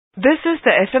This is the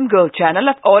FM Gold channel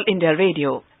of All India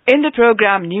Radio. In the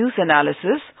program News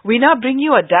Analysis, we now bring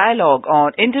you a dialogue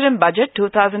on Interim Budget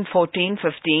 2014-15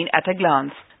 at a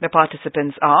glance. The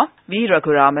participants are V.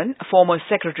 Raghuraman, former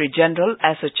Secretary General,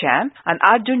 ASSOCHAM, and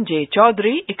Arjun J.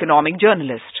 Chaudhary, economic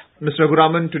journalist. Mr.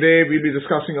 Raghuraman, today we'll be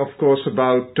discussing, of course,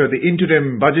 about the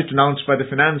interim budget announced by the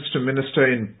Finance Minister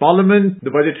in Parliament. The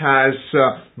budget has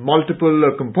multiple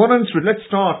components. Let's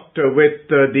start with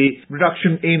the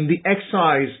reduction in the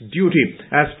excise duty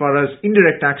as far as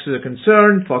indirect taxes are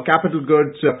concerned for capital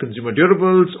goods, consumer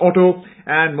durables, auto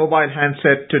and mobile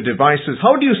handset devices.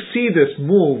 How do you see this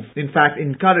move, in fact,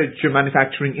 encourage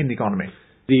manufacturing in the economy?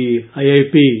 The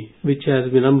IIP, which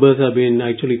the numbers have been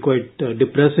actually quite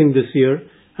depressing this year,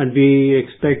 and we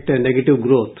expect a negative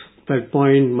growth,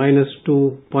 minus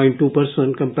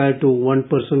 2.2% compared to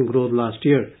 1% growth last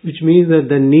year, which means that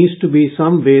there needs to be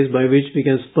some ways by which we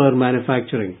can spur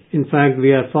manufacturing. In fact,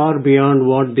 we are far beyond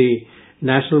what the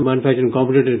National Manufacturing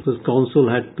Competitiveness Council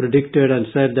had predicted and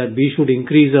said that we should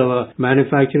increase our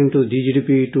manufacturing to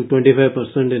GDP to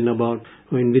 25%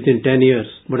 within 10 years.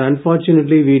 But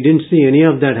unfortunately, we didn't see any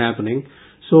of that happening.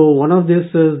 So one of this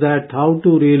is that how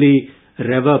to really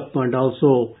rev up and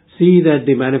also see that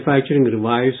the manufacturing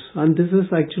revives, and this is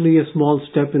actually a small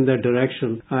step in that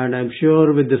direction. And I'm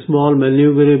sure with the small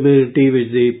maneuverability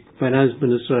which the Finance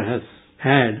Minister has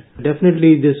had,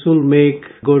 definitely this will make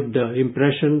good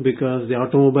impression, because the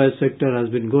automobile sector has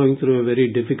been going through a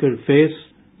very difficult phase.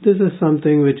 This is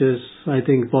something which is, I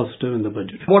think, positive in the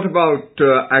budget. What about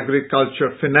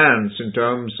agriculture finance in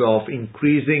terms of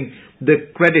increasing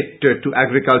the credit to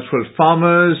agricultural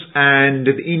farmers and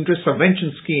the interest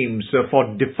subvention schemes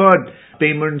for deferred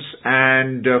payments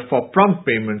and for prompt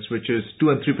payments, which is 2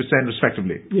 and 3%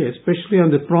 respectively? Yeah, especially on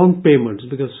the prompt payments,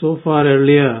 because so far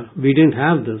earlier we didn't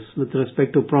have this with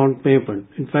respect to prompt payment.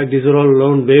 In fact, these are all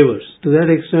loan waivers. To that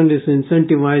extent, it's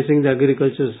incentivizing the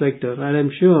agriculture sector, and I'm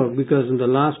sure because in the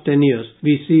last 10 years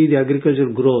we see the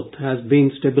agricultural growth has been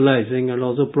stabilizing and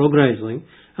also progressing,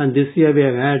 and this year we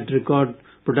have had record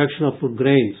production of food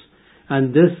grains,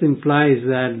 and this implies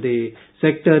that the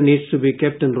sector needs to be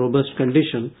kept in robust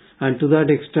condition, and to that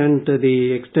extent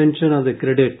the extension of the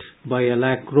credit by 1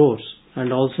 lakh crores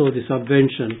and also the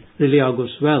subvention really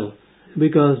augurs well,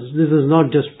 because this is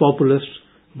not just populist,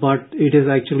 but it is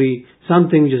actually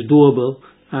something which is doable,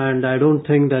 and I don't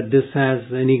think that this has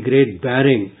any great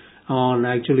bearing on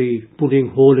actually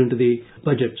putting hole into the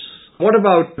budgets. What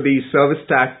about the service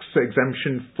tax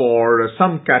exemption for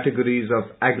some categories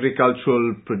of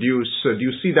agricultural produce? Do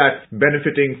you see that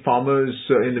benefiting farmers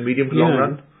in the medium to long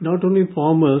run? Not only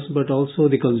farmers, but also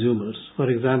the consumers.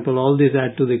 For example, all these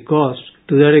add to the cost.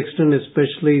 To that extent,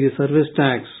 especially the service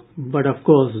tax. But of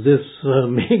course, this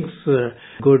makes a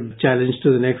good challenge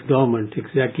to the next government,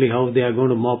 exactly how they are going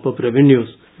to mop up revenues.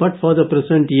 But for the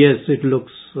present, yes, it looks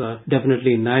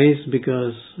definitely nice,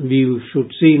 because we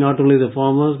should see not only the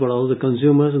farmers but also the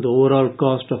consumers, and the overall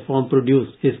cost of farm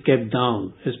produce is kept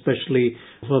down, especially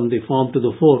from the farm to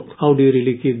the fork. How do you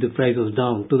really keep the prices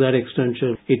down? To that extent,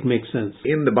 it makes sense.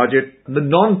 In the budget, the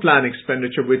non-plan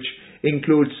expenditure, which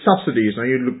includes subsidies, now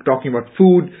you're talking about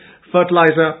food,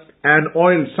 fertilizer and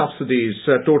oil subsidies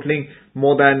totaling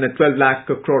more than 12 lakh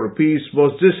crore rupees.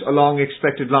 Was this along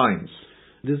expected lines?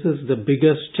 This is the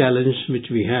biggest challenge which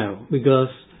we have, because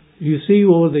you see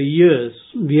over the years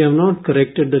we have not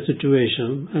corrected the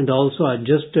situation and also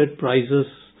adjusted prices,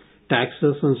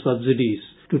 taxes and subsidies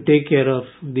to take care of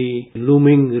the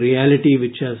looming reality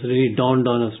which has really dawned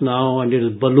on us now, and it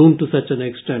has ballooned to such an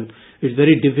extent it's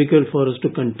very difficult for us to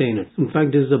contain it. In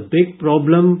fact, this is a big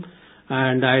problem,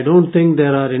 and I don't think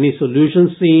there are any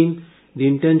solutions seen. The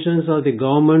intentions of the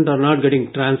government are not getting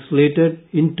translated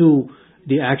into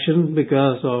the action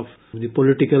because of the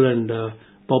political and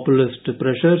populist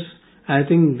pressures. I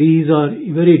think these are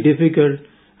very difficult,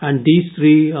 and these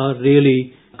three are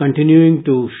really continuing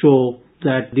to show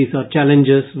that these are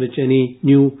challenges which any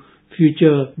new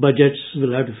future budgets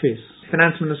will have to face.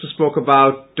 Finance Minister spoke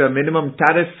about minimum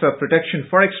tariff protection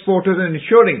for exporters and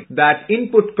ensuring that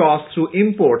input costs through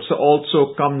imports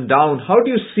also come down. How do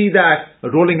you see that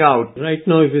rolling out? Right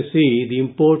now, if you see, the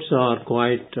imports are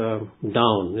quite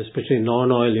down, especially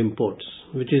non-oil imports,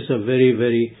 which is a very,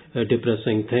 very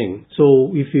depressing thing.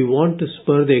 So if we want to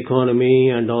spur the economy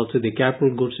and also the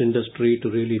capital goods industry to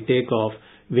really take off,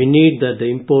 we need that the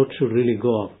imports should really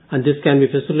go up. And this can be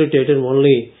facilitated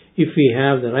only if we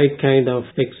have the right kind of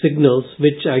signals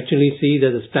which actually see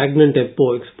that the stagnant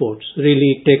exports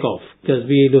really take off, because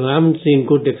we haven't seen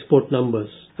good export numbers,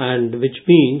 and which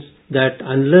means that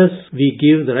unless we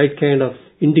give the right kind of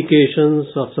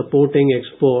indications of supporting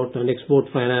export and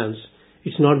export finance,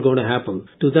 it's not going to happen.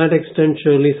 To that extent,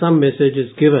 surely some message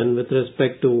is given with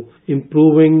respect to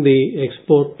improving the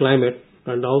export climate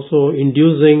and also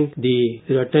inducing the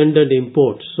attendant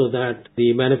imports so that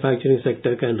the manufacturing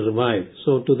sector can revive.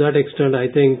 So to that extent, I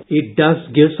think it does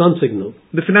give some signal.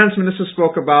 The finance minister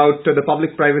spoke about the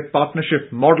public-private partnership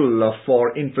model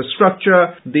for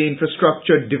infrastructure, the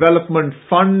infrastructure development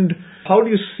fund. How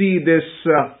do you see this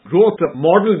growth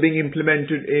model being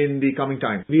implemented in the coming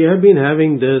time? We have been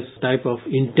having this type of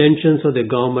intentions of the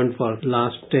government for the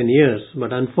last 10 years,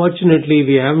 but unfortunately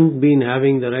we haven't been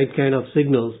having the right kind of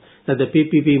signals that the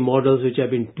PPP models which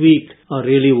have been tweaked are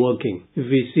really working. If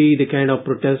we see the kind of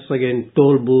protests against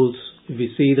toll booths, if we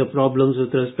see the problems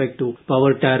with respect to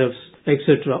power tariffs,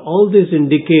 etc., all this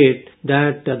indicate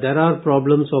that there are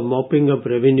problems of mopping up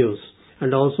revenues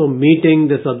and also meeting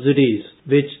the subsidies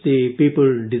which the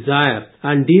people desire.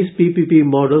 And these PPP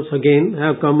models again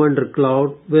have come under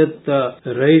cloud with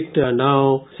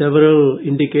now several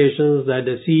indications that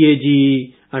the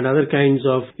CAGE and other kinds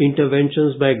of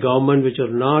interventions by government which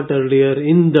are not earlier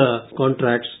in the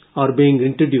contracts are being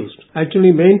introduced.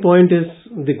 Actually, main point is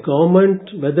the government,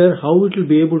 how it will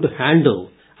be able to handle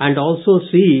and also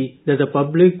see that the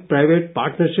public-private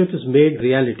partnership is made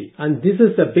reality. And this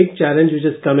is the big challenge which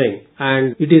is coming.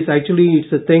 And it's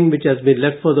a thing which has been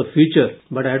left for the future.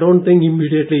 But I don't think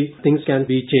immediately things can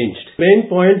be changed. Main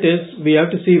point is we have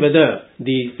to see whether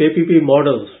the PPP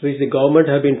models which the government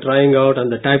have been trying out and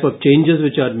the type of changes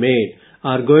which are made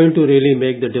are going to really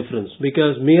make the difference.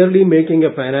 Because merely making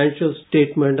a financial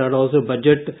statement and also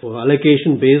budget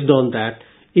allocation based on that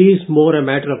is more a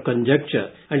matter of conjecture,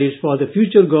 and it's for the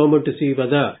future government to see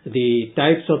whether the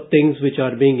types of things which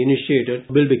are being initiated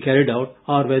will be carried out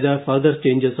or whether further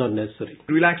changes are necessary.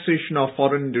 Relaxation of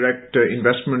foreign direct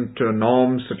investment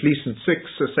norms, at least in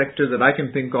 6 sectors that I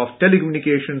can think of: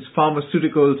 telecommunications,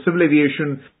 pharmaceuticals, civil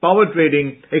aviation, power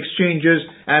trading, exchanges,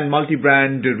 and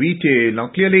multi-brand retail. Now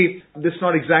clearly, this is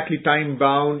not exactly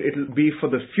time-bound. It will be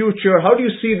for the future. How do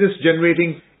you see this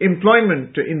generating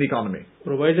employment in the economy?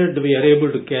 Provided we are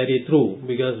able to carry through,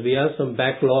 because we have some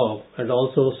backlog and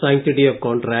also sanctity of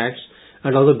contracts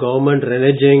and also government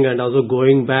reneging and also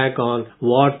going back on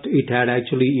what it had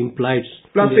actually implied.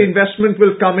 Plus the investment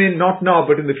will come in not now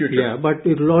but in the future. Yeah, but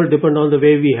it will all depend on the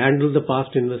way we handle the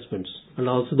past investments and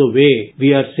also the way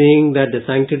we are seeing that the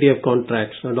sanctity of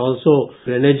contracts and also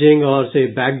reneging or say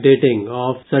backdating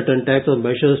of certain types of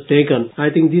measures taken.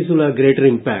 I think these will have greater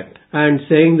impact. And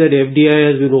saying that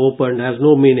FDI has been opened has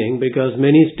no meaning, because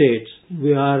many states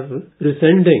we are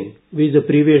rescinding which the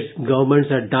previous governments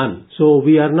had done. So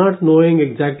we are not knowing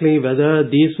exactly whether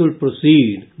these will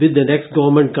proceed with the next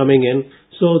government coming in.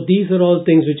 So these are all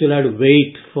things which will have to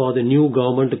wait for the new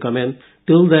government to come in.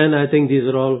 Till then, I think these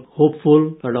are all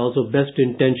hopeful and also best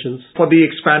intentions. For the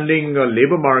expanding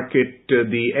labor market,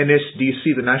 the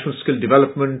NSDC, the National Skill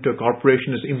Development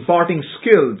Corporation, is imparting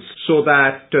skills so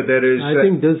that there is... I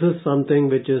think this is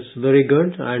something which is very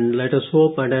good, and let us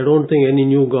hope, and I don't think any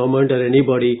new government or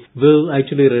anybody will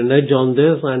actually renege on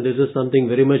this, and this is something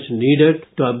very much needed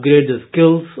to upgrade the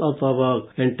skills of our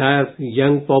entire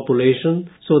young population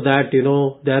so that,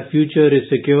 their future is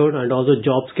secured and also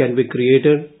jobs can be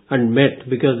created and met,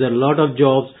 because there are a lot of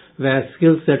jobs where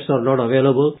skill sets are not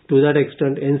available. To that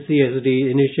extent,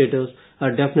 NCSD initiatives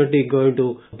are definitely going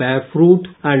to bear fruit,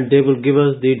 and they will give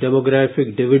us the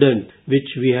demographic dividend which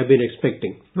we have been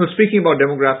expecting. Now, speaking about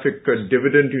demographic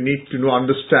dividend, you need to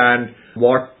understand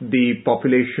what the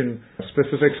population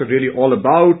specifics are really all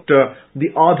about.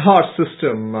 The Aadhaar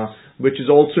system, which is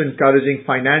also encouraging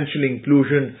financial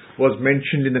inclusion, was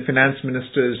mentioned in the finance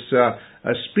minister's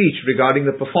speech regarding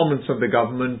the performance of the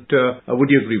government. Would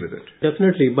you agree with it?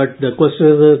 Definitely, but the question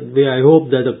is that I hope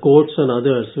that the courts and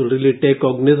others will really take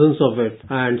cognizance of it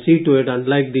and see to it,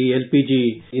 unlike the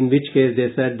LPG, in which case they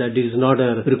said that it is not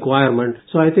a requirement.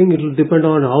 So I think it will depend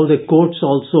on how the courts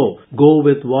also go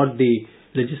with what the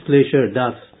legislature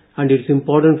does. And it's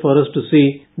important for us to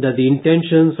see that the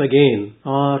intentions again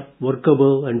are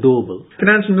workable and doable.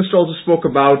 Finance Minister also spoke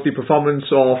about the performance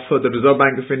of the Reserve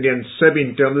Bank of India and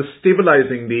SEBI in terms of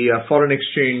stabilizing the foreign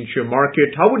exchange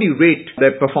market. How would you rate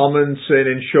their performance in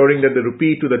ensuring that the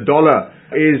rupee to the dollar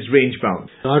is range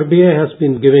bound? RBI has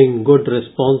been giving good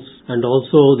response, and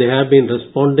also they have been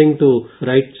responding to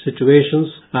right situations,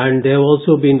 and they have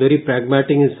also been very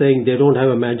pragmatic in saying they don't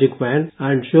have a magic wand,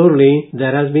 and surely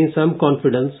there has been some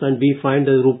confidence, and we find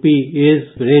the rupee is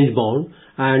range bound,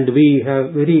 and we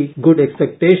have very good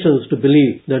expectations to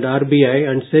believe that RBI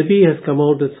and SEBI has come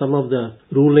out with some of the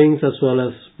rulings as well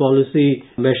as policy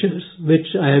measures which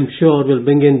I am sure will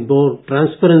bring in more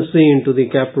transparency into the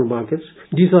capital markets.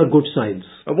 These are good signs.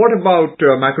 What about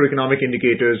macroeconomic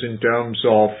indicators in terms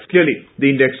of, clearly, the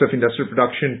index of industrial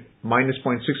production, minus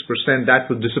 0.6%, that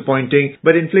was disappointing.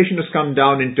 But inflation has come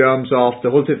down in terms of the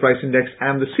wholesale price index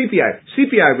and the CPI.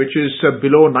 CPI, which is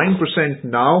below 9%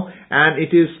 now, and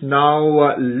it is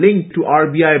now linked to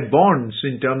RBI bonds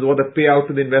in terms of what the payout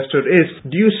to the investor is.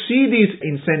 Do you see these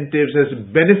incentives as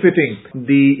benefiting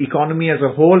the economy as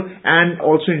a whole and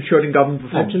also ensuring government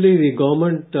performance? Actually, the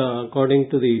government, according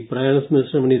to the Finance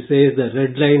Minister, when he says the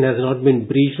red line has not been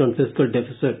breached on fiscal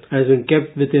deficit, has been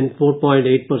kept within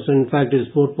 4.8%, in fact it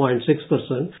is 4.6%,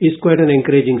 is quite an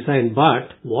encouraging sign.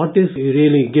 But what is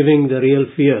really giving the real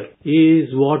fear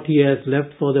is what he has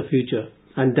left for the future.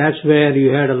 And that's where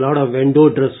you had a lot of window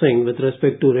dressing with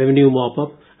respect to revenue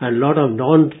mop-up, and a lot of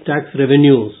non-tax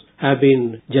revenues have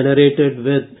been generated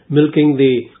with milking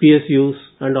the PSUs,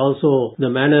 and also the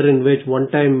manner in which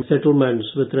one-time settlements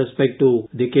with respect to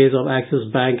the case of Axis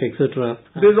Bank, etc.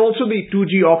 There's also the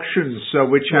 2G auctions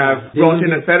which have brought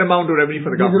in a fair amount of revenue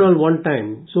for the government. These are all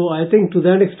one-time. So I think to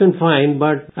that extent fine,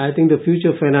 but I think the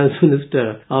future finance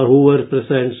minister or whoever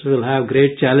presents will have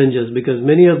great challenges, because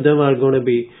many of them are going to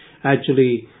be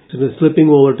actually slipping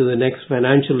over to the next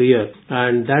financial year,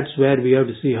 and that's where we have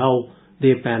to see how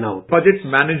they pan out. Budget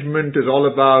management is all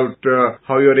about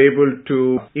how you're able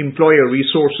to employ your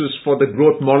resources for the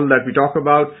growth model that we talk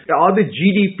about. Are the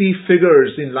GDP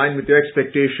figures in line with your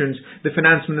expectations? The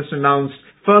finance minister announced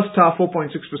first half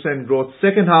 4.6% growth,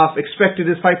 second half expected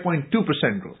is 5.2%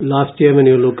 growth. Last year when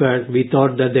you look at, we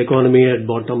thought that the economy had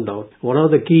bottomed out. One of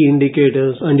the key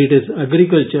indicators, and it is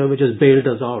agriculture which has bailed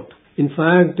us out. In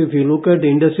fact, if you look at the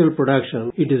industrial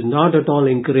production, it is not at all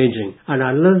encouraging. And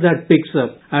unless that picks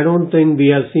up, I don't think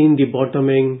we have seen the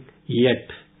bottoming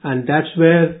yet. And that's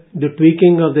where the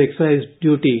tweaking of the excise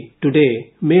duty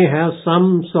today may have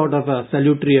some sort of a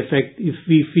salutary effect if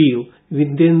we feel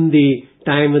within the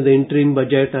time when the interim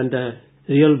budget and the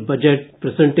real budget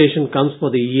presentation comes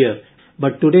for the year.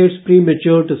 But today it's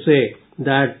premature to say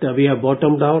that we have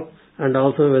bottomed out, and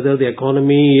also whether the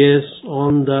economy is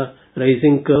on the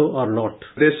rising curve or not.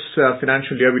 This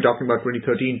financial year, we're talking about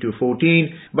 2013 to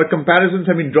 14, but comparisons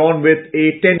have been drawn with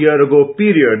a 10-year-ago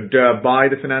period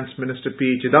by the Finance Minister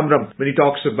P. Chidambaram when he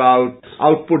talks about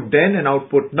output then and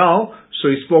output now. So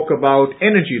he spoke about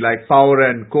energy like power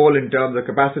and coal in terms of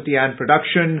capacity and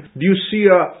production. Do you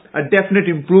see a definite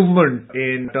improvement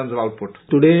in terms of output?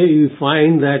 Today you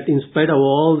find that in spite of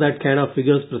all that kind of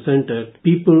figures presented,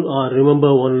 people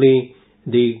remember only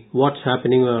what's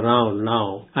happening around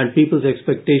now, and people's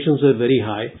expectations were very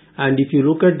high. And if you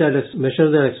look at that, measure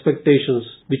their expectations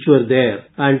which were there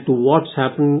and to what's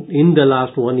happened in the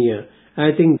last 1 year,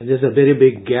 I think there's a very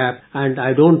big gap, and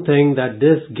I don't think that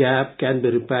this gap can be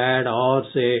repaired or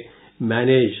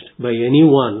managed by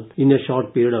anyone in a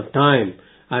short period of time.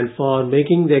 And for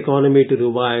making the economy to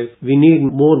revive, we need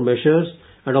more measures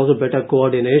and also better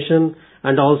coordination,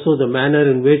 and also the manner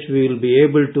in which we will be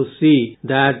able to see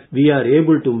that we are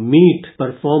able to meet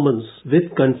performance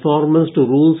with conformance to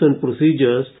rules and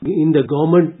procedures in the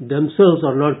government themselves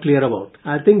are not clear about.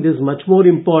 I think this is much more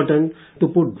important to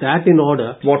put that in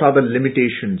order. What are the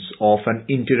limitations of an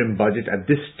interim budget at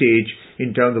this stage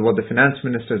in terms of what the finance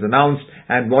minister has announced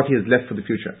and what he has left for the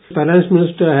future? The finance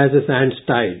minister has his hands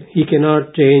tied. He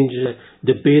cannot change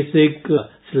the basic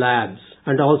slabs.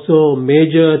 And also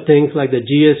major things like the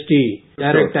GST,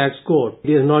 direct tax code, it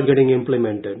is not getting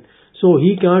implemented. So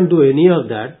he can't do any of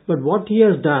that. But what he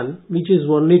has done, which is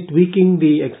only tweaking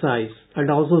the excise,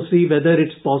 and also see whether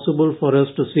it's possible for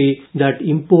us to see that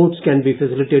imports can be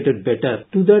facilitated better.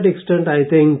 To that extent, I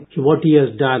think what he has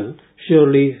done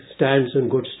surely stands in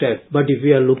good stead. But if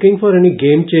we are looking for any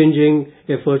game-changing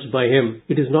efforts by him,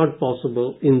 it is not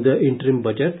possible in the interim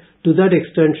budget. To that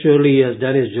extent, surely he has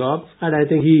done his job, and I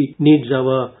think he needs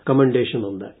our commendation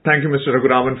on that. Thank you, Mr.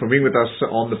 Raghuraman, for being with us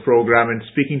on the program and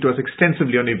speaking to us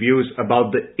extensively on your views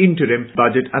about the interim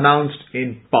budget announced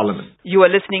in Parliament. You are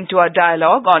listening to our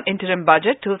dialogue on Interim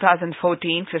Budget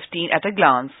 2014-15 at a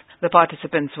glance. The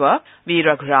participants were V.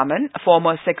 Raghuraman,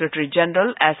 former Secretary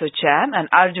General, ASSOCHAM, and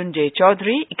Arjun J.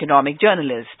 Chaudhary, economic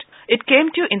journalist. It came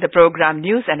to you in the program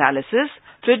News Analysis,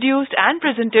 produced and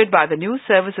presented by the News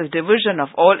Services Division of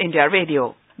All India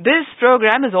Radio. This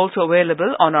program is also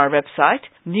available on our website,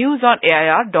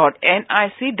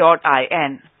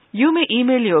 newsonair.nic.in. You may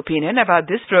email your opinion about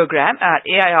this program at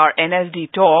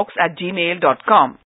airnsdtalks@gmail.com.